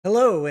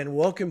Hello, and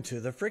welcome to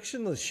the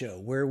Frictionless Show,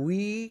 where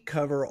we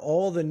cover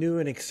all the new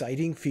and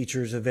exciting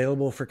features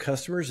available for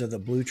customers of the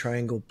Blue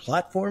Triangle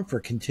platform for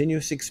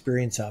continuous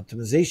experience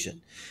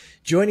optimization.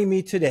 Joining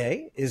me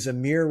today is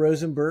Amir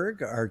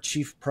Rosenberg, our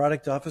Chief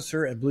Product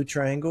Officer at Blue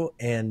Triangle,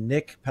 and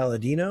Nick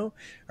Palladino,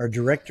 our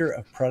Director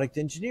of Product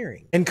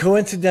Engineering. And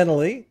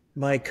coincidentally,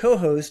 my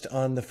co-host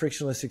on the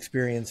Frictionless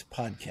Experience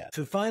podcast.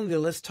 So finally,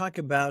 let's talk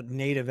about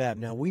native app.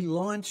 Now, we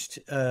launched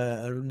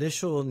an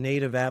initial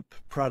native app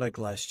product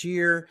last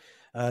year.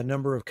 A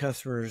number of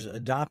customers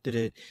adopted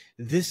it.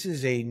 This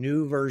is a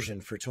new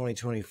version for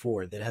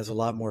 2024 that has a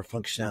lot more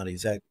functionality.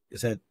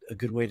 Is that a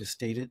good way to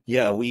state it?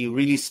 Yeah, we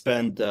really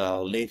spent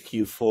late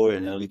Q4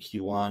 and early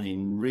Q1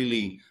 in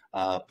really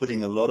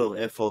putting a lot of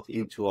effort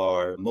into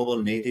our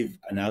mobile native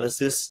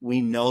analysis. We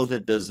know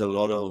that there's a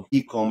lot of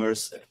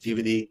e-commerce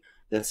activity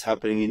that's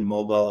happening in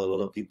mobile. A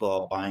lot of people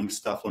are buying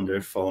stuff on their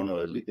phone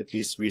or at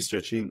least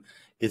researching.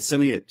 It's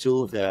certainly a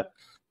tool that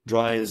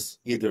drives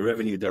either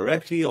revenue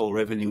directly or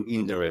revenue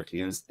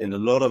indirectly. And a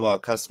lot of our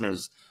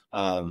customers,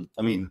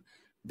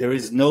 there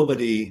is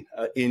nobody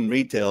in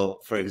retail,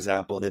 for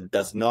example, that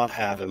does not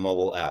have a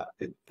mobile app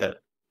that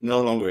no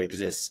longer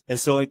exists. And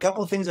so a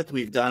couple of things that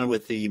we've done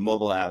with the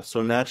mobile app.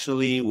 So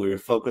naturally, we're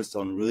focused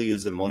on real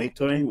user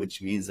monitoring,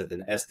 which means that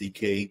an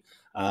SDK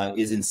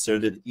is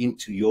inserted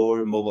into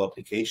your mobile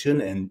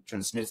application and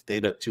transmits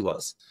data to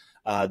us.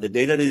 The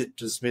data that is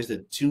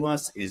transmitted to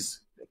us is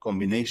a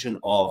combination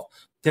of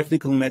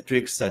technical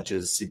metrics such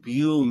as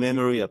CPU,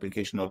 memory,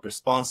 application of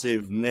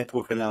responsive,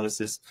 network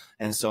analysis,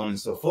 and so on and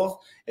so forth,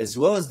 as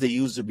well as the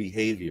user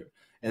behavior.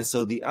 And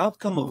so the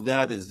outcome of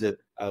that is that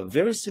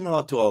very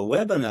similar to our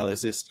web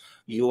analysis,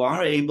 you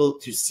are able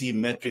to see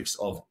metrics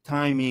of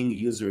timing,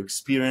 user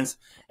experience,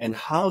 and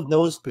how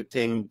those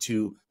pertain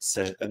to,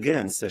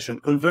 again, session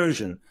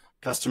conversion,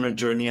 customer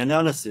journey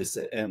analysis,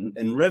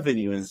 and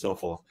revenue, and so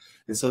forth.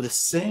 And so the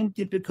same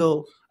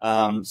typical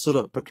sort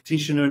of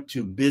practitioner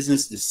to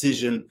business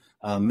decision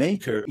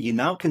maker you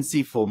now can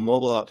see for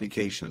mobile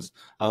applications,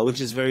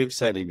 which is very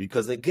exciting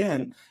because,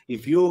 again,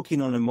 if you're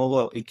working on a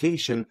mobile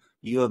application,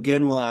 you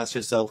again will ask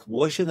yourself,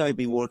 what should I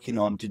be working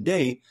on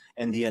today?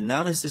 And the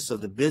analysis of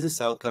the business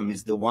outcome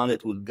is the one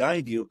that will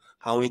guide you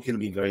how it can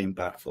be very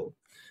impactful.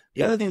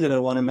 The other thing that I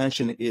want to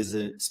mention is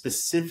a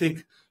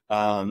specific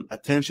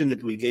attention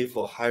that we gave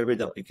for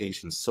hybrid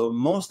applications. So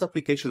most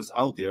applications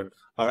out there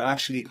are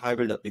actually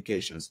hybrid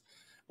applications.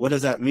 What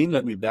does that mean?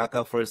 Let me back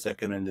up for a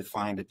second and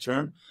define the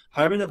term.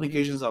 Hybrid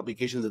applications are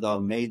applications that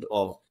are made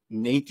of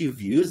native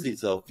views.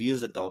 These are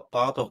views that are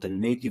part of the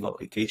native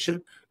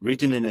application,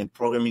 written in a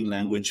programming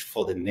language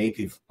for the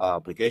native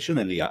application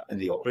and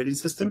the operating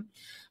system,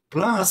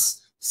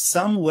 plus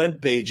some web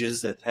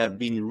pages that have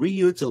been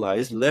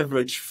reutilized,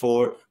 leveraged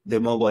for the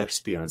mobile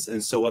experience.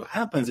 And so what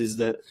happens is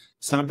that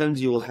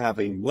sometimes you will have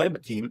a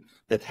web team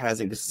that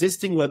has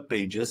existing web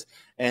pages,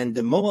 and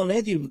the mobile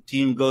native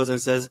team goes and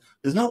says,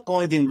 there's no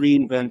point in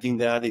reinventing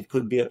that. It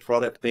could be a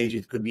product page.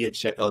 It could be a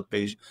checkout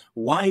page.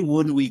 Why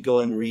would we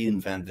go and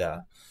reinvent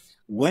that?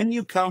 When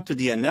you come to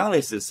the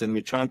analysis and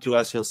you're trying to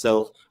ask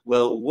yourself,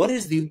 well, what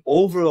is the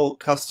overall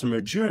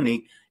customer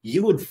journey?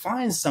 You would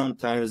find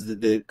sometimes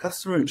that the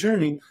customer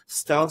journey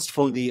starts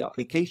from the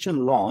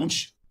application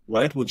launch,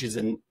 right, which is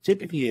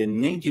typically a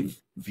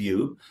native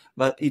view,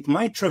 but it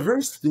might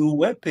traverse through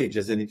web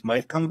pages and it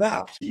might come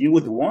back. You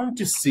would want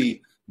to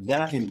see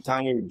that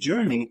entire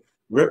journey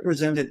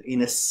represented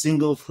in a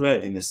single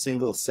thread, in a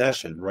single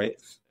session,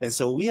 right? And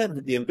so we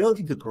have the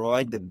ability to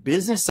provide the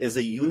business as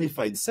a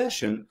unified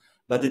session,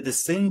 but at the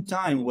same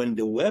time, when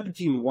the web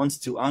team wants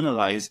to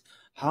analyze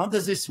how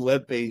does this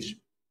web page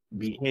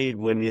behave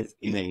when it's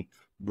in a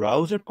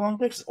browser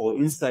context or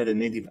inside a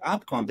native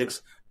app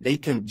context, they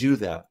can do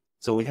that.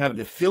 So we have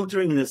the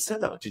filtering and the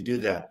setup to do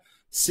that.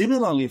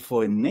 Similarly,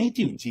 for a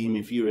native team,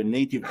 if you're a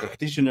native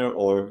practitioner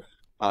or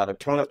a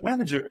product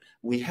manager,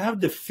 we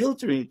have the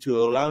filtering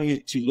to allow you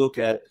to look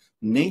at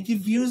native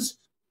views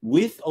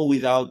with or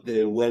without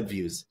the web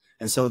views.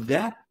 And so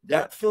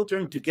that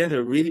filtering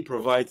together really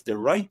provides the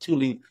right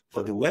tooling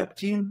for the web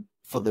team,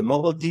 for the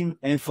mobile team,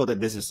 and for the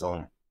business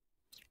owner.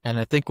 And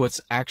I think what's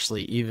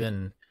actually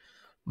even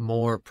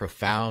more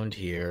profound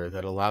here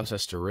that allows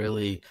us to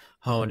really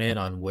hone in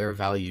on where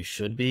value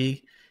should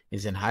be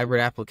is in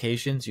hybrid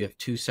applications, you have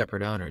two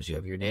separate owners. You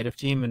have your native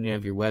team and you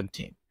have your web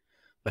team.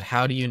 But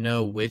how do you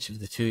know which of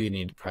the two you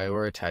need to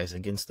prioritize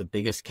against the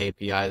biggest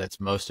KPI that's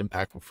most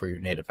impactful for your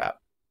native app?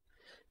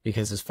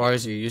 Because as far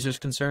as your user is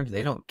concerned,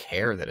 they don't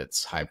care that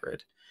it's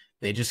hybrid.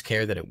 They just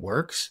care that it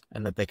works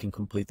and that they can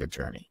complete their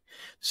journey.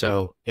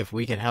 So if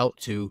we can help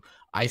to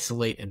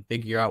isolate and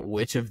figure out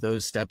which of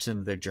those steps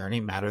in their journey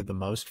matter the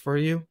most for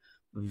you,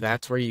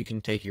 that's where you can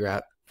take your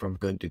app from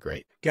good to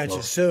great. Gotcha.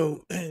 Well,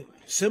 so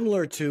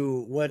similar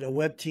to what a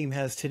web team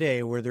has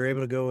today, where they're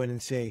able to go in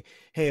and say,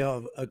 hey,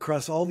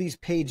 across all these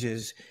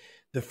pages,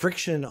 the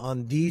friction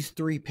on these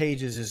 3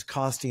 pages is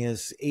costing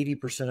us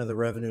 80% of the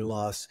revenue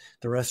loss.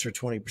 The rest are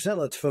 20%.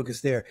 Let's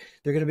focus there.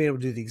 They're going to be able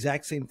to do the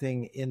exact same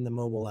thing in the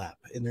mobile app,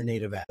 in their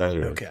native app.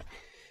 Okay.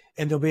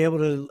 And they'll be able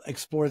to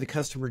explore the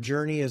customer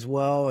journey as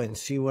well and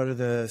see what are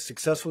the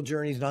successful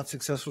journeys, not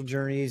successful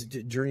journeys,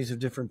 journeys of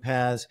different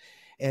paths.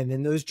 And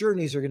in those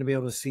journeys, they're going to be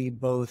able to see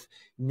both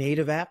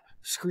native app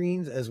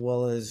screens as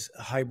well as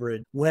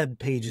hybrid web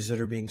pages that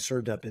are being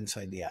served up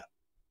inside the app.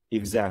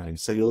 Exactly.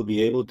 So you'll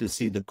be able to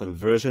see the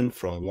conversion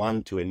from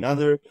one to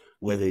another,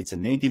 whether it's a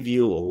native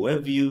view or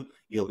web view.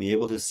 You'll be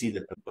able to see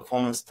the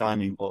performance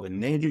timing of a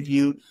native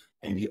view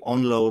and the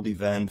onload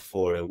event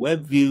for a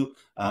web view,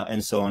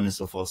 and so on and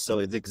so forth. So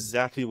it's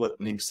exactly what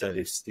Nick said.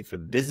 If a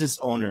business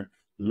owner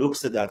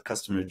looks at that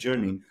customer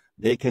journey,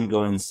 they can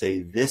go and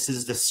say, this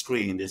is the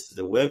screen, this is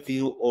the web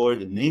view or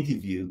the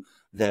native view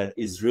that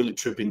is really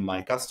tripping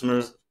my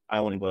customers. I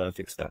want to go and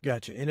fix that.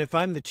 Gotcha. And if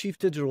I'm the chief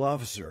digital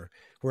officer,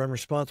 where I'm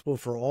responsible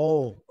for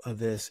all of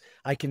this,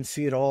 I can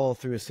see it all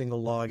through a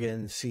single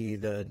login, see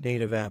the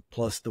native app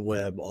plus the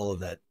web, all of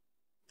that.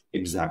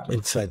 Exactly.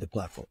 Inside the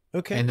platform.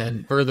 Okay. And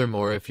then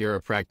furthermore, if you're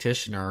a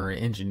practitioner or an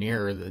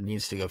engineer that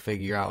needs to go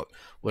figure out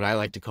what I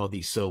like to call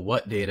the so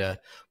what data,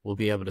 we'll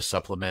be able to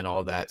supplement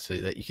all that so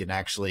that you can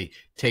actually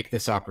take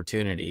this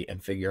opportunity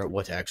and figure out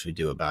what to actually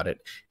do about it.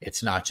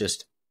 It's not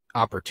just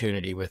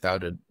opportunity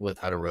without a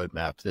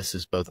roadmap. This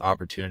is both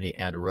opportunity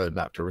and a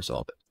roadmap to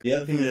resolve it. The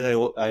other thing that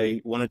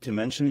I wanted to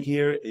mention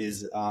here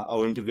is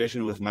our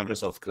integration with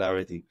Microsoft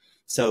Clarity.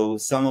 So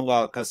some of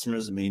our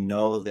customers may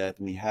know that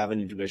we have an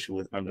integration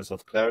with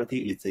Microsoft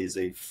Clarity. It is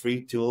a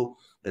free tool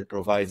that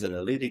provides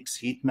analytics,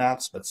 heat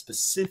maps, but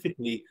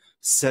specifically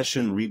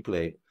session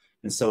replay.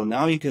 And so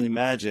now you can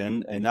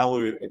imagine, and now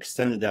we're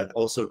extended that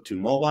also to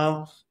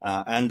mobile.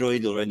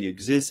 Android already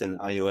exists and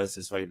iOS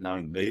is right now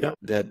in beta.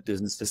 That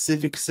there's a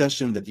specific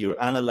session that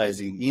you're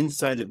analyzing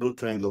inside the Blue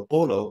Triangle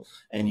Polo,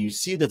 and you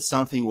see that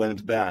something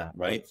went bad,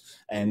 right?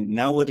 And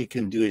now what you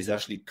can do is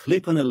actually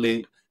click on a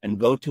link and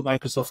go to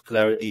Microsoft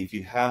Clarity if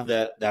you have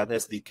that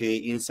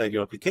SDK inside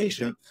your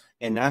application,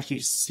 and actually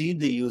see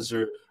the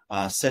user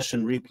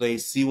session replay,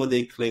 see what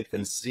they clicked,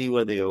 and see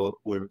where they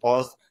were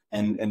paused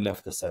and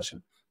left the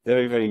session.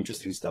 Very, very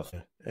interesting stuff.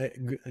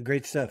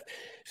 Great stuff.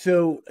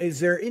 So is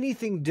there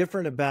anything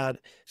different about,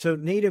 so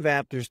native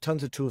app, there's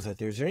tons of tools out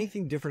there. Is there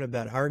anything different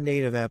about our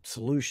native app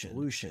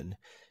solution?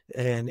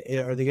 And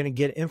are they going to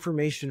get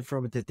information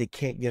from it that they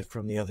can't get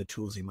from the other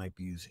tools they might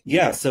be using?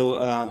 Yeah.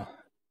 So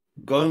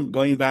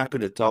going back to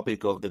the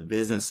topic of the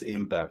business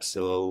impact.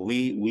 So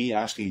we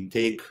actually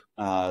take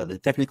the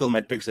technical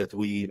metrics that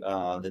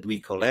we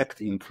collect,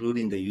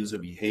 including the user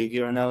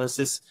behavior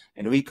analysis,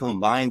 and we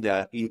combine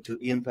that into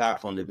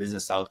impact on the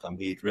business outcome,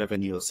 be it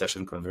revenue or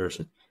session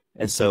conversion.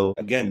 And so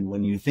again,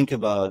 when you think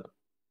about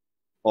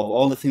of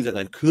all the things that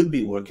I could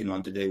be working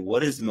on today,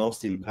 what is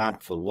most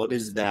impactful? What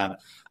is that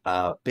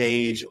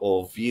page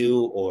or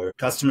view or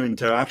customer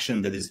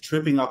interaction that is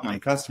tripping up my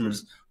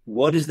customers?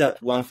 What is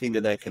that one thing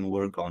that I can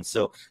work on?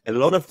 So a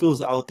lot of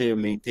tools out there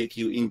may take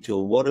you into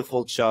a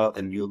waterfall chart,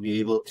 and you'll be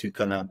able to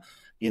kind of,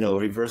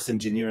 reverse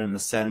engineer and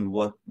understand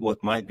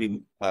what might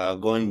be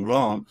going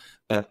wrong.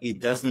 But it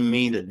doesn't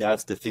mean that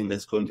that's the thing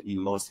that's going to be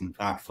most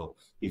impactful.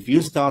 If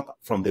you start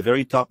from the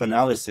very top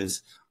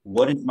analysis,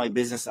 what is my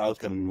business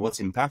outcome and what's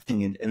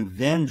impacting it, and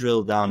then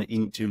drill down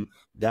into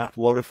that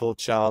waterfall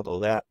chart or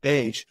that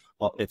page,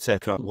 or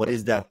etc. What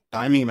is that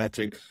timing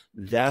metric?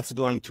 That's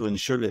going to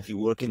ensure that you're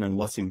working on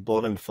what's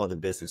important for the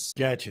business.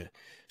 Gotcha.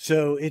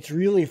 So it's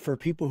really for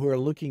people who are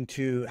looking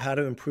to how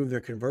to improve their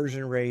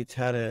conversion rates,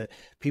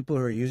 people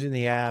who are using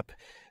the app.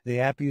 The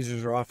app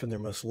users are often their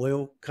most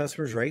loyal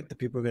customers, right? The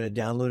people are going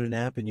to download an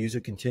app and use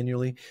it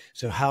continually.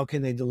 So how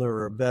can they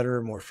deliver a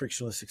better, more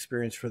frictionless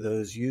experience for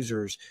those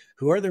users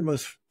who are their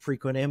most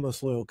frequent and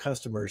most loyal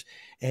customers,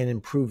 and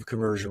improve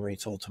conversion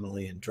rates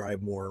ultimately and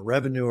drive more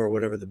revenue or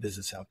whatever the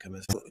business outcome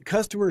is?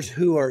 Customers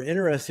who are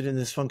interested in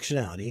this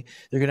functionality,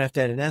 they're going to have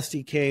to add an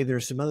SDK.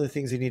 There's some other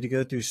things they need to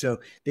go through. So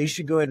they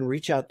should go ahead and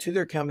reach out to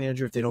their account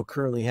manager if they don't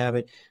currently have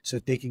it, so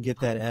that they can get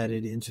that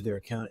added into their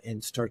account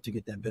and start to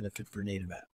get that benefit for native app.